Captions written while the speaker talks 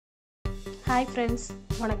Hi friends,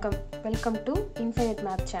 வணக்கம். Welcome to Infinite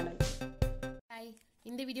Math Channel. Hi,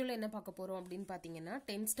 இந்த வீடியோல என்ன பார்க்க போறோம் அப்படினு பாத்தீங்கன்னா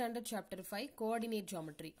 10th standard chapter 5 coordinate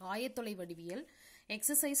geometry ஆயத்தொலை வடிவியல்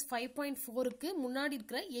exercise 5.4 க்கு முன்னாடி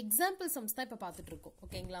இருக்கிற example sums தான் இப்ப பார்த்துட்டு இருக்கோம்.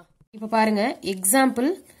 ஓகேங்களா? இப்ப பாருங்க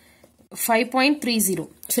example 5.30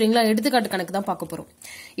 சரிங்களா? எடுத்துக்காட்டு கணக்கு தான் பார்க்க போறோம்.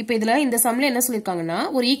 இப்போ இதுல இந்த சம்ல என்ன சொல்லிருக்காங்கன்னா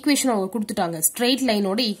ஒரு ஈக்குவேஷன் அவங்க கொடுத்துட்டாங்க. ஸ்ட்ரெயிட்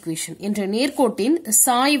லைனோட ஈக்குவேஷன் என்ற நேர்கோட்டின்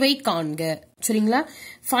சாய்வை காண்க. சரிங்களா?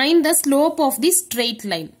 Find the slope of the straight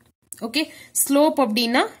line. Okay, slope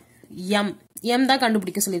அப்படின்னா m தான்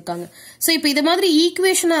கண்டுபிடிக்க சொல்லிருக்காங்க. சோ இப்போ இது மாதிரி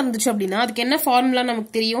ஈக்குவேஷனா இருந்துச்சு அப்படின்னா அதுக்கு என்ன ஃபார்முலா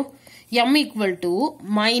நமக்கு தெரியும்? m equal to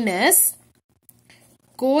minus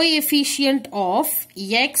coefficient of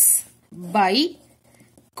x by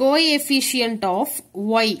coefficient of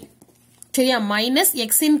y. சரியா? மைனஸ்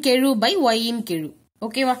x இன் கெழு by y இன் கெழு.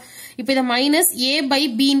 ஓகேவா? இப்போ இத மைனஸ் a by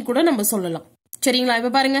b ன்னு கூட நம்ம சொல்லலாம். சரிங்களா?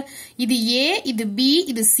 இப்ப பாருங்க, இது a, இது b,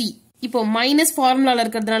 இது c. இப்போ மைனஸ் ஃபார்முலால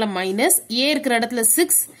இருக்கிறதுனால மைனஸ், a இருக்கிற இடத்துல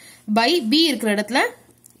 6 by b இருக்கிற இடத்துல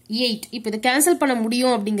 8. இப்போ இத கேன்சல் பண்ண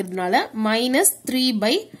முடியும் அப்படிங்கிறதுனால மைனஸ் 3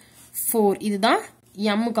 by 4. இதுதான்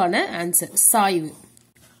m-க்கான ஆன்சர், சாய்வு.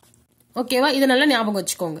 ஓகேவா? இது நல்லா ஞாபகம்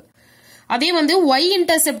வச்சுக்கோங்க. அதே வந்து y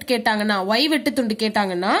இன்டர்செப்ட் கேட்டாங்கன்னா, y வெட்டு துண்டு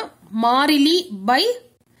கேட்டாங்கன்னா மாறிலி பை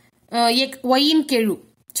y இன் கெழு.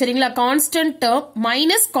 சரிங்களா? Constant term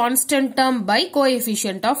minus constant term by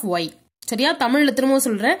coefficient of y. சரியா? தமிழ்ல திரும்பவும்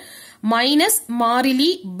சொல்றேன், மைனஸ் மாறிலி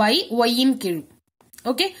பை y இன் கெழு.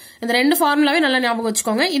 ஓகே, இந்த ரெண்டு ஃபார்முலாவே நல்லா ஞாபகம்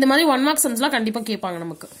வச்சுக்கோங்க. இது மாதிரி 1 மார்க் சம்ஸ்லாம் கண்டிப்பா கேட்பாங்க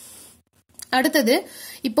நமக்கு. அடுத்தது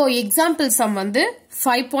இப்போ எக்ஸாம்பிள் சம் வந்து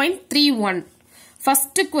 5.31.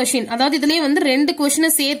 ஃபர்ஸ்ட் क्वेश्चन, அதாவது இதுலயே வந்து ரெண்டு क्वेश्चन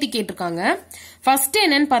சேர்த்து கேட்டிருக்காங்க. ஃபர்ஸ்ட்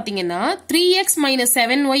என்னன்னு பாத்தீங்கன்னா 3x -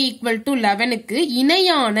 7y = 11 க்கு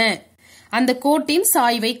இணையான அந்த கோட்டின்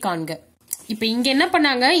சாய்வை காண்க. இப்போ இங்க என்ன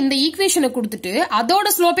பண்ணாங்க, இந்த ஈக்குவேஷனை கொடுத்துட்டு அதோட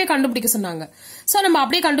ஸ்லோப்பே கண்டுபிடிக்க சொன்னாங்க. சோ நம்ம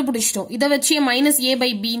அப்படியே கண்டுபிடிச்சிட்டோம், இதை வச்சு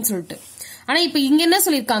 -a/b ன்னு சொல்லிட்டு. ஆனா இப்ப இங்க என்ன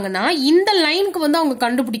சொல்லிருக்காங்கன்னா இந்த லைனுக்கு வந்து அவங்க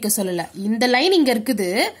கண்டுபிடிக்க சொல்லல. இந்த லைன் இங்க இருக்குது,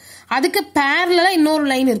 அதுக்கு பேரலா இன்னொரு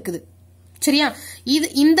லைன் இருக்குது. சரியா? இது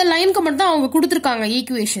இந்த லைனுக்கு மட்டும் தான் அவங்க கொடுத்திருக்காங்க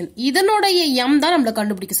ஈக்குவேஷன். இதனுடைய m தான் நம்மள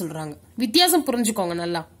கண்டுபிடிக்க சொல்றாங்க. வித்தியாசம் புரிஞ்சுக்கோங்க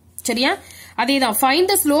நல்லா. சரியா? அதேதான், find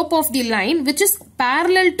the slope of the line which is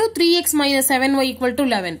parallel to 3x - 7y =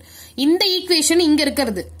 11. இந்த ஈக்குவேஷன் இங்க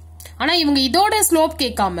இருக்கிறது. ஆனா இவங்க இதோட ஸ்லோப்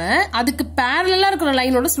கேட்காம அதுக்கு பேரலா இருக்கிற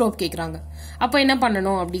லைனோட ஸ்லோப் கேக்குறாங்க. அப்ப என்ன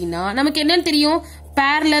பண்ணணும் அப்படின்னா, நமக்கு என்னன்னு தெரியும்,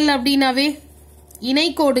 parallel அப்படின்னாவே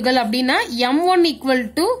இணைக்கோடுகள் அப்படின்னா m1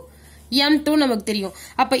 = m2 நமக்கு தெரியும்.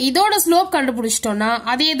 அப்ப இதோட ஸ்லோப் கண்டுபிடிச்சிட்டோம்னா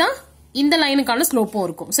அதேதான் இந்த லைனுக்கான ஸ்லோப்பும்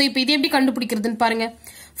இருக்கும். சோ இப்போ இது எப்படி கண்டுபிடிக்கிறதுன்னு பாருங்க.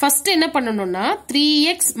 ஃபர்ஸ்ட் என்ன பண்ணணும்னா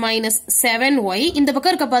 3x - 7y இந்த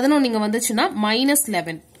பக்கம் இருக்க 11 நீங்க வந்துச்சுன்னா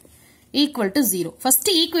 -11 = 0. ஃபர்ஸ்ட்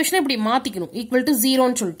ஈக்குவேஷனை இப்படி மாத்திக்கணும், =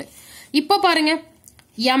 0ன்னு சொல்லிட்டு. இப்போ பாருங்க,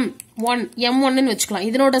 m1 ன்னு வச்சுக்கலாம்.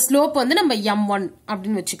 இதனோட ஸ்லோப் வந்து நம்ம m1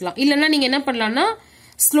 அப்படின்னு வச்சுக்கலாம். இல்லன்னா நீங்க என்ன பண்ணலாம்னா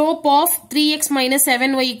ஸ்லோப் ஆஃப் 3x -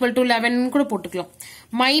 7y = 11 கூட போட்டுக்கலாம்.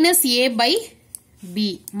 minus a by b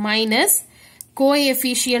minus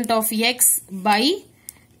coefficient of x by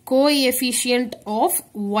coefficient of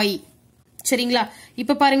y. சரிங்களா?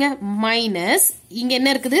 இப்ப பாருங்க, மைனஸ் இங்க என்ன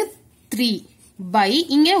இருக்குது 3 by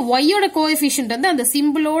இங்க y ஓட கோஎஃபிஷியன்ட் வந்து அந்த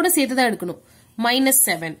சிம்பிளோட சேர்த்து தான் எடுக்கணும்,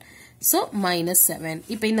 -7. சோ -7.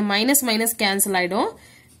 இப்ப இந்த மைனஸ் மைனஸ் கேன்சல் ஆயிடும்.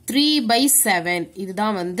 3/7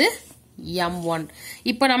 இதுதான் வந்து m1.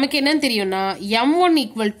 இப்ப நமக்கு என்னன்னு தெரியும்னா m1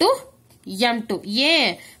 = m2. ஏன்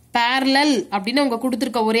parallel அப்படின்னு அவங்க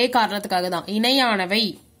கொடுத்திருக்க ஒரே காரணத்துக்காக தான், இணையானவை.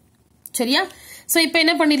 சரியா? சோ இப்போ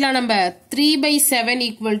என்ன பண்ணிடலாம், நம்ம 3/7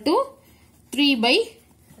 =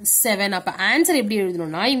 3/7. அப்ப ஆன்சர் எப்படி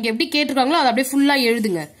எழுதணும்னா இங்க எப்படி கேட்டிருக்காங்களோ அதை அப்படியே ஃபுல்லா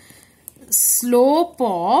எழுதுங்க. Slope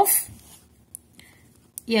of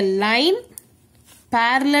a line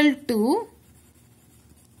parallel to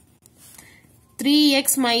 3x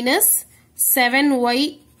 - 7y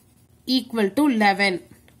 = 11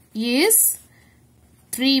 is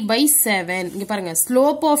 3/7. இங்க பாருங்க,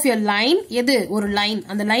 ஸ்லோப் ஆஃப் a line எது, ஒரு லைன்.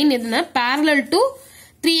 அந்த லைன் எதுனா parallel to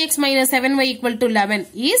 3x - 7y = 11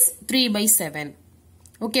 is 3/7.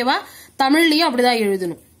 ஓகேவா? தமிழ்லயும் அப்படிதான்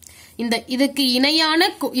எழுதணும். இதுக்கு இணையான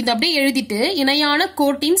இது அப்படியே எழுதிட்டு இணையான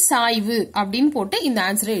கோட்டின் சாய்வு அப்படின்னு போட்டு இந்த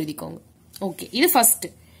ஆன்சரை எழுதிக்கோங்க. ஓகே, இது ஃபர்ஸ்ட்.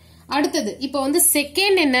 அடுத்தது இப்போ வந்து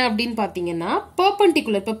செகண்ட் என்ன அப்படின்னு பாத்தீங்கன்னா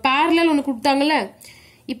பெர்பெண்டிகுலர். இப்ப parallel ஒன்னு கொடுத்தாங்கல்ல,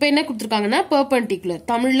 இப்ப என்ன கொடுத்திருக்காங்கன்னா பெர்பெண்டிகுலர்,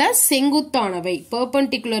 தமிழ்ல செங்குத்தானவை.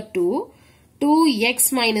 Perpendicular to 2x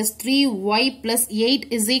 - 3y + 8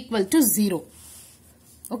 = 0.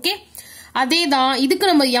 Okay, அதேதான் இதுக்கு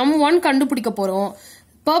நம்ம m1 கண்டுபிடிக்க போறோம்.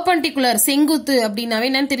 பெர்பெண்டிகுலர் செங்குத்து அப்படின்னாவே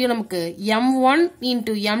என்னன்னு தெரியும் நமக்கு, m1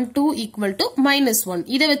 × m2 = -1.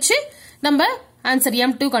 இதை வச்சு நம்ம ஆன்சர்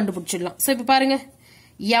m2 கண்டுபிடிச்சிடலாம். சோ இப்ப பாருங்க,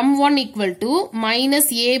 m1 equal to minus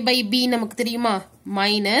a by b நமக்கு தெரியுமா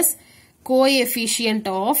minus coefficient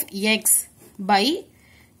of x by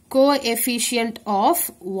coefficient of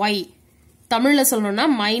y தமிழ்ல சொல்லணும்னா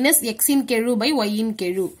minus x இன் கெழு by y இன்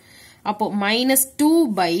கெழு அப்போ minus 2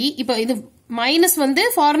 by இப்போ இது மைனஸ் வந்து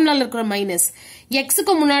ஃபார்முலால இருக்கிற மைனஸ்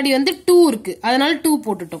எக்ஸுக்கு முன்னாடி வந்து 2 இருக்கு அதனால 2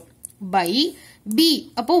 போட்டுட்டோம் பை பி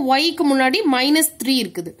அப்போ ஒய்க்கு முன்னாடி -3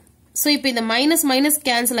 இருக்குது சோ இப்போ இந்த மைனஸ் மைனஸ்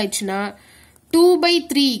கேன்சல் ஆயிடுச்சுன்னா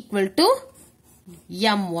 2/3 ஈக்குவல் டு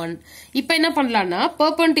m1 இப்போ என்ன பண்ணலாம்னா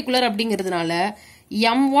பெர்பெண்டிகுலர் அப்படிங்கிறதுனால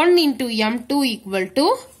m1 into m2 equal to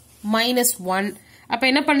 -1 அப்ப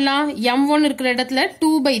என்ன பண்ணலாம் m1 இருக்கிற இடத்துல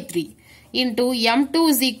 2/3 into m2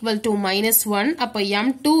 is equal to -1 அப்ப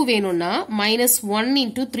m2 வேணும்னா -1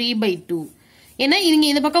 into 3/2 ஏன்னா இங்க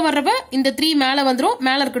இந்த பக்கம் வர்றப்ப இந்த 3 மேல வந்துரும்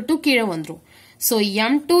மேல இருக்க 2 கீழே வந்துரும் so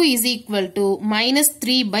m2 is equal to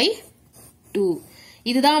 -3/2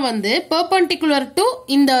 இதுதான் வந்து perpendicular to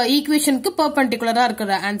இந்த ஈக்குவேஷனுக்கு perpendicular-ஆ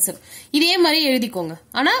இருக்கிற ஆன்சர் இதே மாதிரி எழுதிக்கோங்க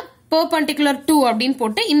ஆனா perpendicular to அப்படின்னு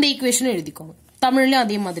போட்டு இந்த ஈக்குவேஷன் எழுதிக்கோங்க தமிழ்லயும்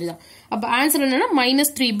அதே மாதிரி தான் அப்ப ஆன்சர் என்னன்னா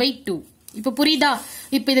 -3/2 இப்ப புரியுதா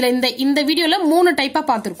இப்ப இதுல இந்த வீடியோல 3 டைப்பா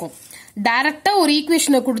பாத்திருக்கோம் டைரக்டா ஒரு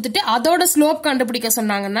ஈக்குவேஷனை கொடுத்துட்டு அதோட ஸ்லோப் கண்டுபிடிக்க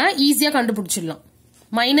சொன்னாங்கன்னா ஈஸியா கண்டுபிடிச்சிடலாம்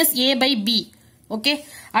 -a/b ஓகே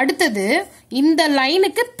அடுத்தது இந்த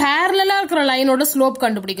லைனுக்கு பேரலலா இருக்கிற லைனோட ஸ்லோப்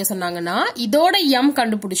கண்டுபிடிக்க சொன்னாங்கன்னா இதோட m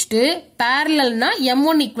கண்டுபிடிச்சிட்டு பேரலல்னா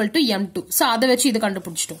m1 equal to m2 so அதை வச்சு இது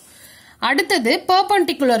கண்டுபிடிச்சிட்டோம் அடுத்தது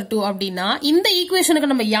பெர்பெண்டிகுலர் டு அப்படின்னா இந்த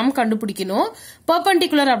ஈக்குவேஷனுக்கு நம்ம m கண்டுபிடிக்கணும்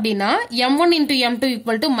பெர்பெண்டிகுலர் அப்படின்னா m1 into m2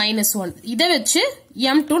 equal to -1 இதை வச்சு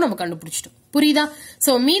m2 நம்ம கண்டுபிடிச்சிட்டோம் புரியுதா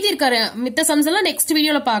சோ மீதி இருக்கிற மித்த சம்ஸ் எல்லாம் நெக்ஸ்ட்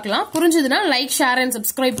வீடியோல பார்க்கலாம் புரிஞ்சதுன்னா லைக் ஷேர் அண்ட்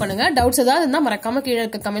சப்ஸ்கிரைப் பண்ணுங்க டவுட்ஸ் ஏதாவது இருந்தா மறக்காம கீழே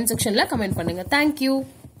இருக்க கமெண்ட் செக்ஷன்ல கமெண்ட் பண்ணுங்க தேங்க்யூ